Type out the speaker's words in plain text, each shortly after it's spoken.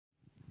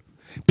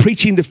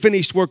preaching the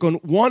finished work on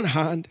one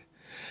hand,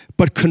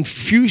 but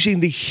confusing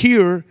the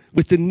hearer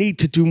with the need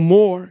to do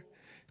more,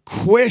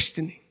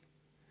 questioning,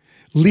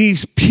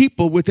 leaves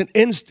people with an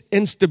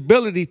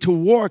instability to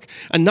work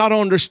and not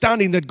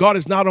understanding that God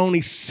has not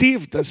only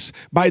saved us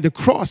by the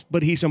cross,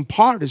 but he's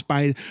empowered us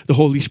by the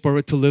Holy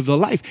Spirit to live the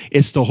life.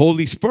 It's the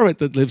Holy Spirit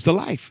that lives the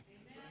life.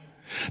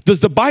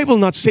 Does the Bible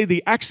not say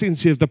the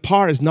excellency of the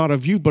power is not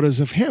of you, but is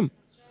of him?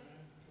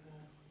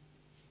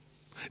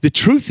 The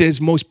truth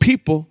is, most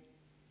people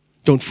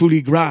don't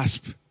fully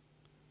grasp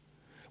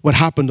what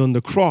happened on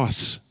the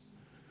cross,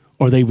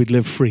 or they would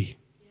live free.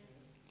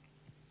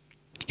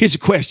 Here's a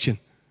question.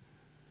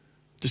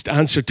 Just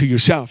answer to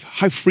yourself.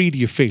 How free do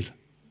you feel?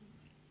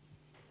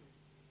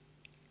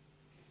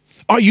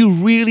 Are you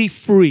really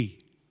free?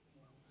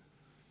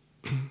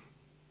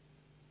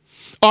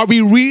 Are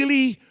we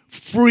really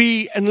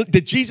free? And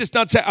did Jesus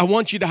not say, I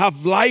want you to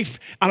have life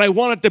and I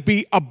want it to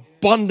be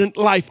abundant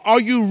life?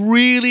 Are you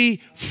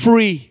really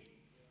free?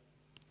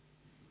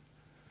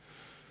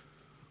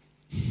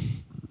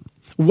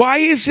 Why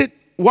is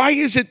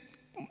it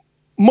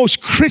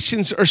most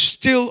Christians are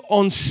still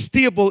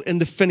unstable in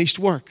the finished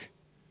work?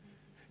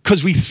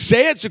 Because we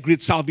say it's a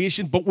great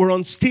salvation, but we're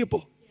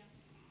unstable.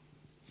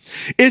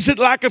 Is it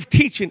lack of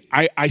teaching?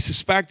 I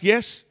suspect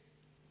yes.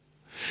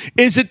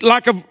 Is it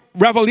lack of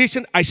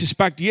revelation? I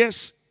suspect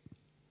yes.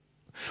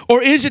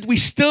 Or is it we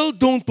still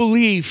don't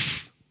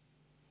believe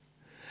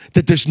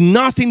that there's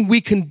nothing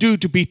we can do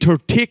to be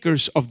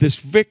partakers of this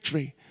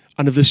victory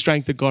and of the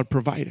strength that God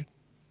provided?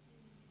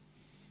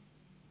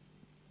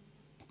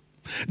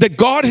 That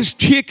God has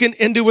taken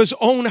into his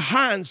own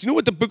hands. You know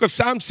what the book of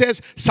Psalms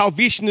says?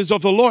 Salvation is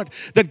of the Lord.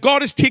 That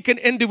God has taken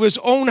into his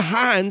own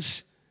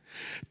hands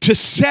to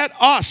set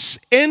us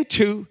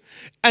into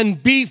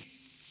and be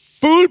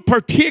full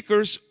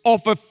partakers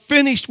of a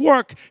finished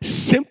work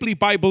simply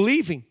by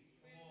believing.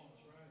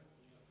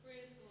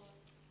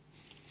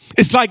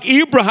 It's like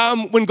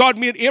Abraham, when God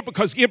made Abraham,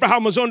 because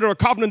Abraham was under a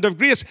covenant of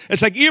grace.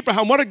 It's like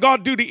Abraham. What did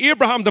God do to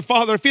Abraham, the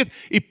father of faith?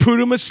 He put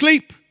him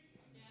asleep.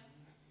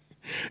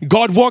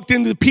 God walked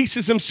into the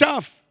pieces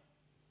himself.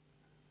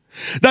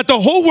 That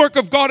the whole work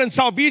of God in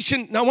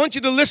salvation, now I want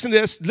you to listen to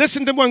this.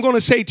 Listen to what I'm going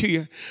to say to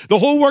you. The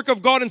whole work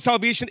of God in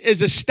salvation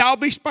is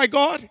established by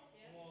God.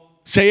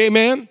 Say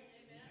amen.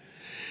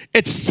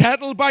 It's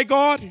settled by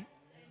God.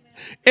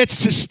 It's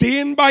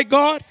sustained by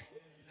God.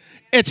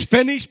 It's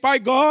finished by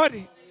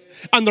God.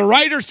 And the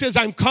writer says,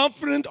 I'm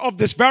confident of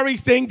this very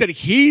thing, that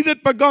he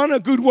that begun a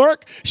good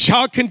work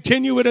shall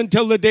continue it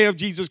until the day of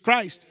Jesus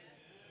Christ.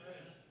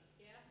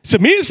 It's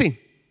amazing.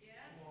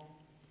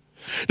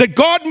 That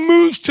God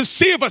moves to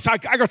save us. I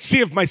got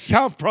saved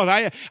myself, brother.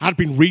 I had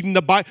been reading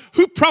the Bible.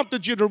 Who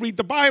prompted you to read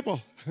the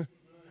Bible?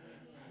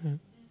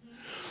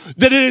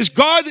 That it is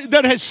God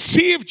that has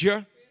saved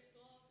you.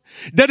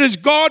 That is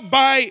God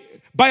by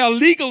a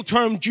legal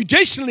term,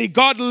 judicially,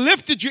 God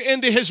lifted you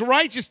into his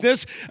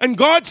righteousness, and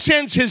God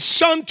sends his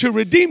Son to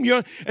redeem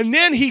you, and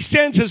then he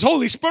sends his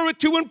Holy Spirit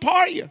to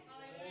empower you.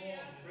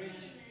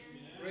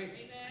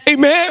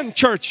 Amen,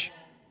 church.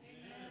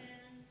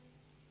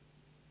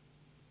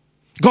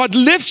 God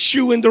lifts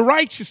you into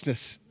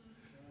righteousness.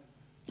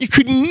 You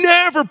could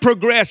never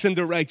progress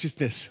into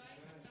righteousness.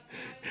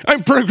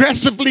 I'm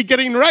progressively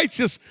getting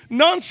righteous.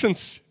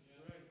 Nonsense.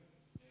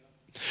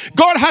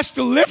 God has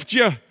to lift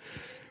you,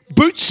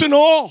 boots and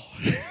all,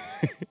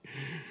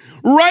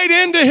 right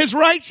into his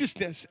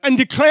righteousness and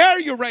declare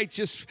you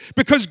righteous,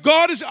 because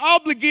God has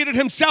obligated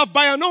himself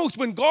by an oath.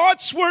 When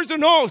God swears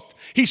an oath,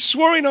 he's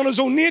swearing on his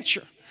own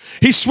nature.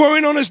 He's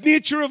swearing on his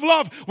nature of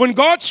love. When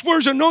God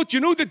swears an oath, you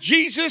know that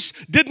Jesus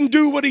didn't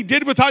do what he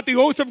did without the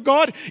oath of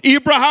God.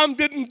 Abraham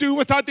didn't do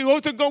without the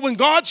oath of God. When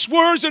God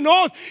swears an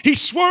oath, he's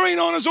swearing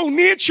on his own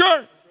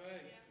nature.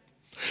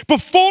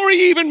 Before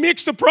he even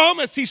makes the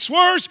promise, he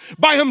swears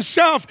by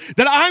himself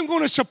that I'm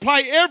going to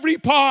supply every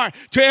power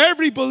to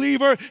every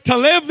believer to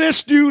live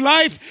this new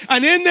life.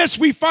 And in this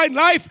we find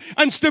life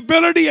and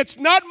stability. It's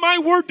not my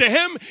word to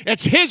him,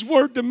 it's his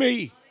word to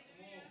me.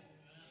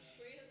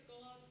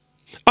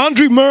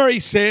 Andrew Murray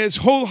says,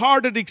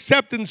 wholehearted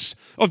acceptance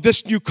of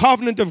this new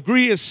covenant of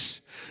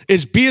grace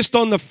is based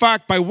on the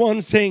fact by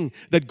one thing,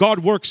 that God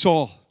works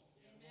all.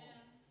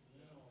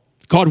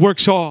 God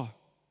works all.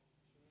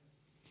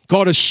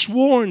 God has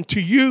sworn to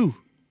you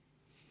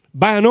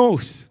by an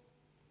oath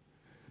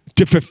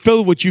to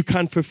fulfill what you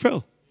can't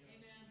fulfill.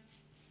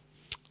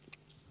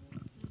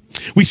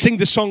 We sing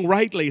the song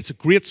rightly. It's a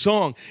great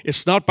song.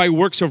 It's not by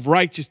works of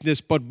righteousness,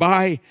 but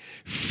by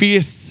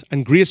faith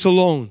and grace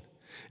alone.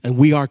 And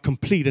we are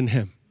complete in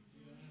him.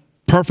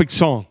 Perfect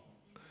song.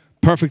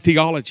 Perfect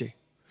theology.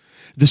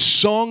 The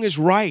song is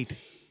right.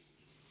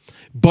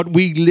 But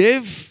we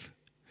live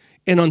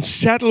in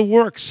unsettled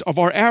works of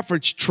our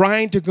efforts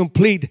trying to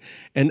complete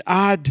and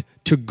add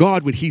to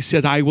God what he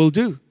said, I will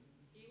do.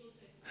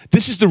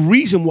 This is the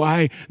reason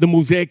why the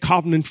Mosaic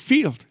covenant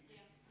failed.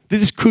 They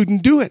just couldn't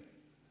do it.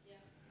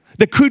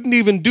 They couldn't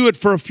even do it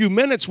for a few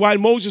minutes while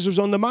Moses was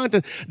on the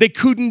mountain. They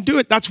couldn't do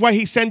it. That's why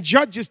he sent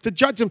judges to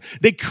judge them.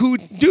 They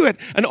couldn't do it.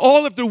 And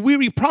all of their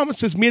weary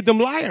promises made them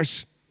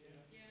liars.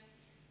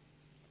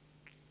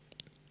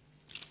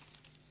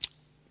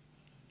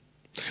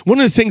 One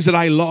of the things that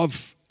I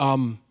love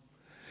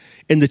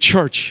in the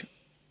church,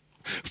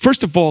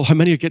 first of all, how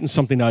many are getting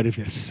something out of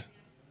this?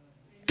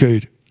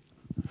 Good.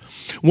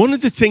 One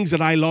of the things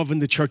that I love in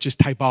the church is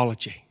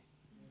typology.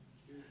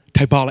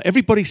 Typology.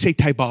 Everybody say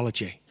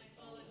typology.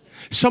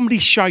 Somebody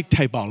shout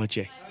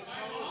typology.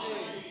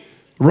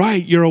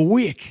 Right, you're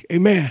awake.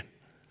 Amen.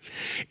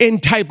 In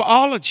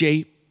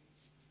typology,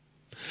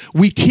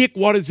 we take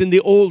what is in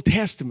the Old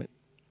Testament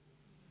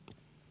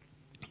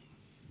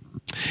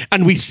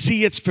and we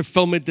see its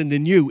fulfillment in the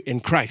new in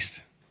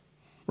Christ.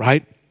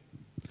 Right?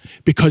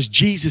 Because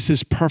Jesus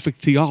is perfect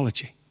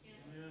theology.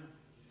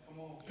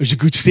 There's a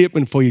good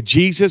statement for you.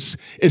 Jesus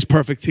is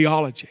perfect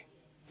theology.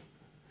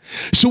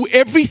 So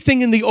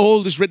everything in the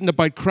Old is written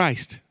about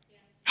Christ.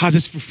 Has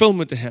its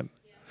fulfillment to him.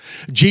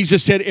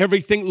 Jesus said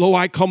everything, lo,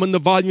 I come in the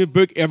volume of the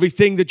book.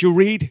 Everything that you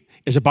read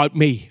is about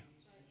me.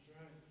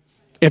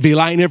 Every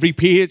line, every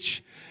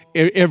page,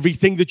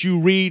 everything that you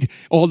read,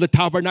 all the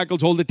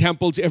tabernacles, all the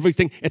temples,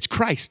 everything, it's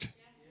Christ.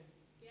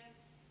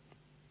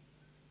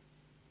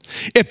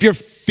 If your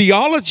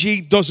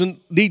theology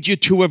doesn't lead you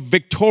to a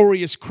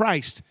victorious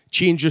Christ,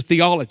 change your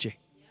theology.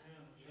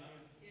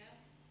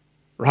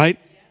 Right?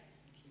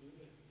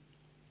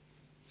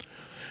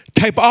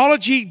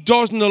 Typology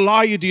doesn't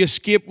allow you to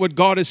escape what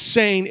God is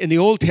saying in the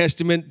Old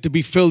Testament to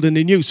be filled in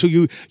the New. So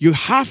you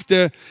have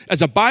to,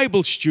 as a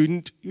Bible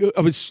student,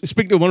 I was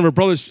speaking to one of our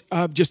brothers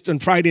just on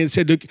Friday and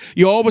said, look,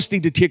 you always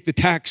need to take the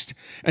text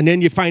and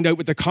then you find out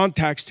what the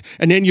context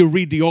and then you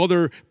read the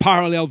other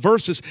parallel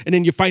verses and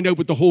then you find out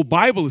what the whole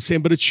Bible is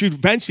saying, but it should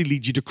eventually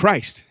lead you to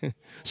Christ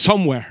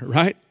somewhere,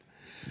 right?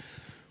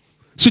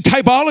 So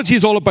typology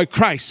is all about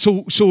Christ.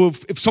 So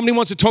if somebody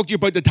wants to talk to you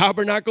about the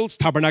tabernacles,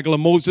 tabernacle of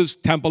Moses,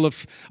 temple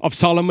of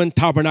Solomon,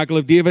 tabernacle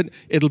of David,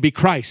 it'll be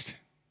Christ.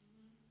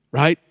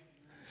 Right?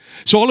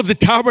 So all of the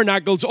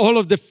tabernacles, all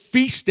of the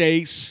feast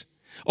days,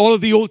 all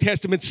of the Old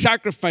Testament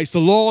sacrifice, the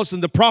laws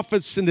and the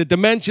prophets and the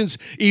dimensions,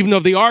 even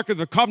of the Ark of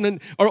the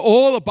Covenant, are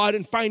all about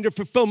and find their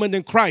fulfillment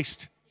in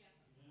Christ.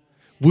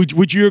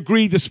 Would you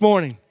agree this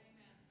morning?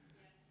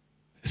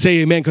 Say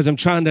amen, because I'm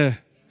trying to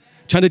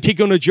take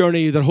you on a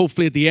journey that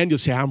hopefully at the end you'll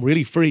say, I'm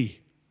really free.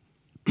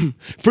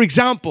 For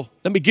example,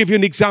 let me give you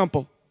an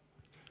example.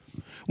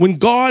 When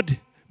God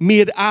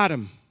made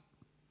Adam,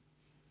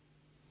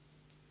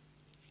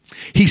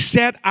 he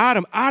set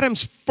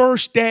Adam's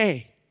first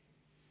day,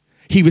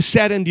 he was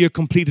set into a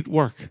completed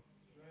work.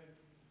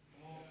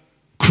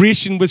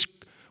 Creation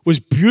was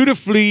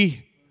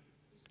beautifully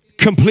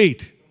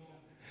complete.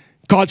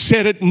 God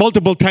said it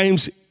multiple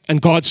times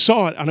and God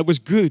saw it and it was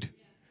good.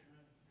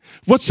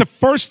 What's the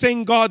first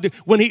thing God did?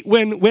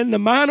 When the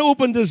man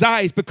opened his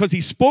eyes, because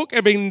he spoke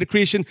everything in the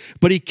creation,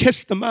 but he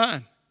kissed the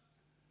man.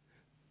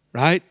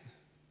 Right?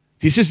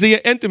 This is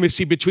the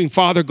intimacy between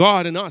Father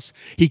God and us.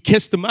 He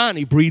kissed the man.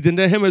 He breathed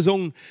into him his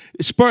own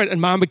spirit, and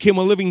man became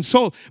a living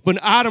soul. When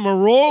Adam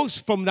arose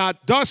from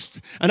that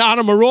dust, and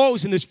Adam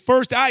arose in his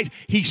first eyes,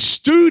 he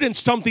stood in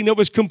something that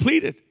was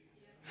completed.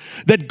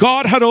 That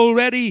God had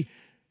already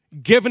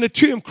given it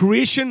to him.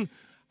 Creation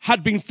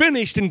had been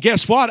finished, and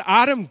guess what?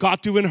 Adam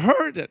got to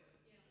inherit it.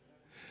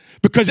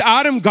 Because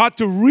Adam got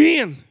to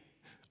reign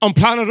on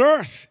planet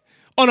Earth,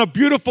 on a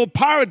beautiful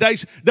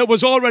paradise that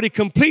was already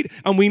complete.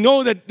 And we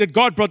know that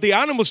God brought the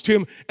animals to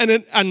him,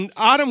 and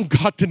Adam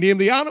got to name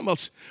the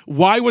animals.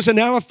 Why was an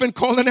elephant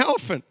called an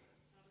elephant?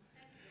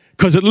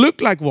 Because it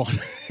looked like one.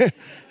 It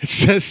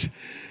says,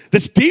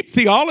 that's deep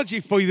theology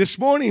for you this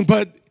morning,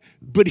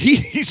 but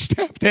he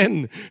stepped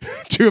in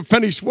to a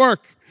finished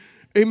work.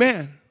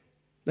 Amen.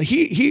 Now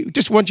he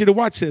just wants you to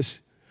watch this.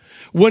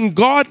 When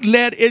God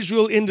led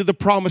Israel into the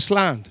promised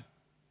land,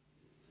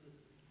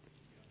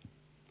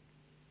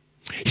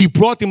 he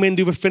brought them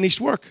into a finished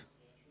work.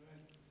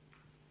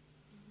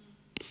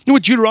 You know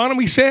what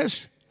Deuteronomy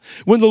says?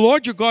 When the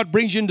Lord your God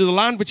brings you into the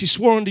land which he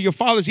swore unto your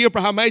fathers,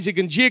 Abraham, Isaac,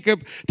 and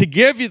Jacob, to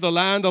give you the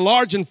land, a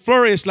large and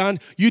glorious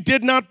land, you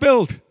did not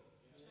build.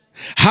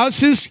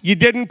 Houses you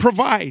didn't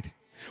provide.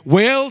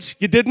 Wells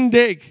you didn't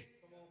dig.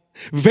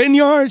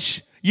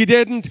 Vineyards you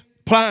didn't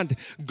plant.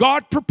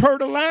 God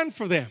prepared a land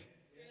for them.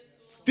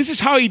 This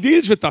is how he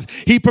deals with us.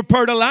 He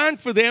prepared a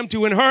land for them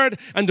to inherit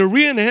and to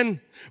reign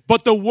in,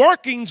 but the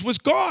workings was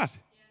God.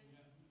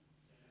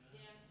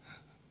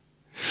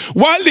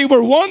 While they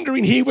were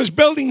wandering, he was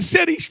building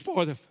cities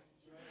for them.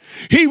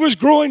 He was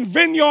growing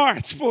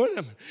vineyards for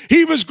them.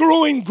 He was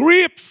growing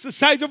grapes the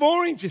size of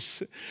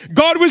oranges.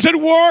 God was at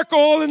work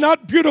all in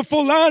that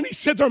beautiful land. He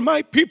said, they're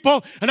my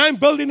people, and I'm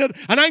building it,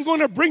 and I'm going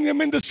to bring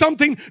them into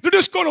something. They're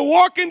just going to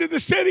walk into the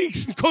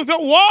cities and go,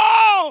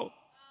 wow!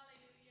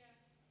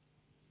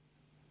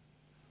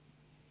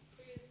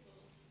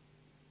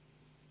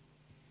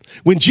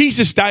 When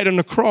Jesus died on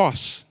the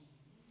cross,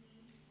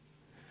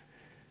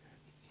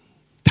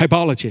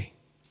 typology,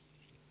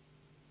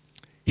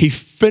 he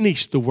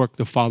finished the work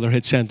the Father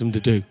had sent him to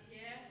do.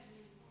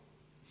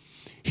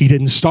 He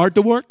didn't start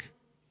the work.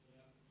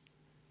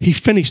 He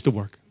finished the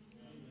work.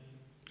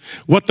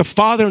 What the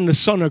Father and the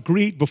Son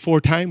agreed before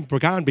time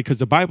began, because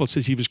the Bible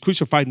says he was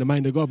crucified in the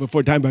mind of God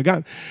before time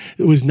began,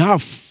 it was now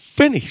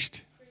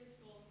finished.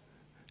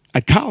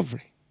 at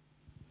Calvary.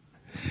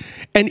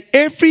 And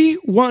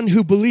everyone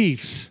who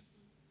believes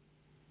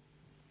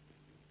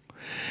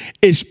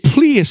is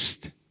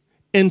placed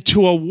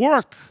into a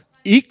work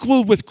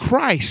equal with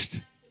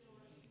Christ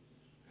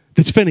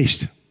that's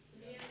finished.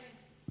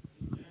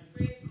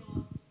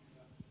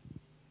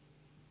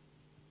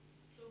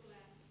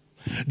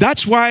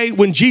 That's why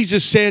when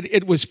Jesus said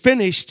it was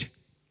finished,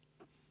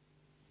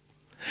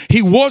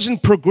 he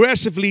wasn't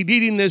progressively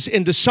leading us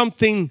into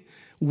something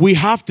we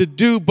have to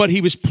do, but he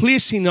was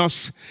placing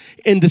us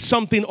into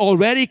something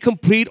already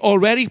complete,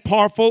 already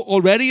powerful,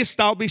 already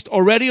established,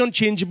 already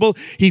unchangeable.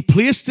 He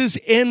placed us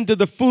into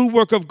the full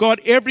work of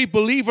God. Every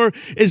believer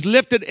is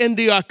lifted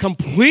into a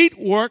complete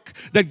work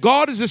that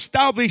God has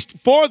established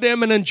for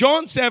them. And in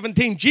John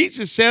 17,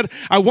 Jesus said,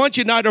 I want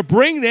you now to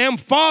bring them,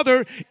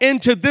 Father,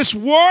 into this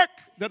work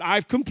that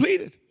I've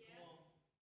completed.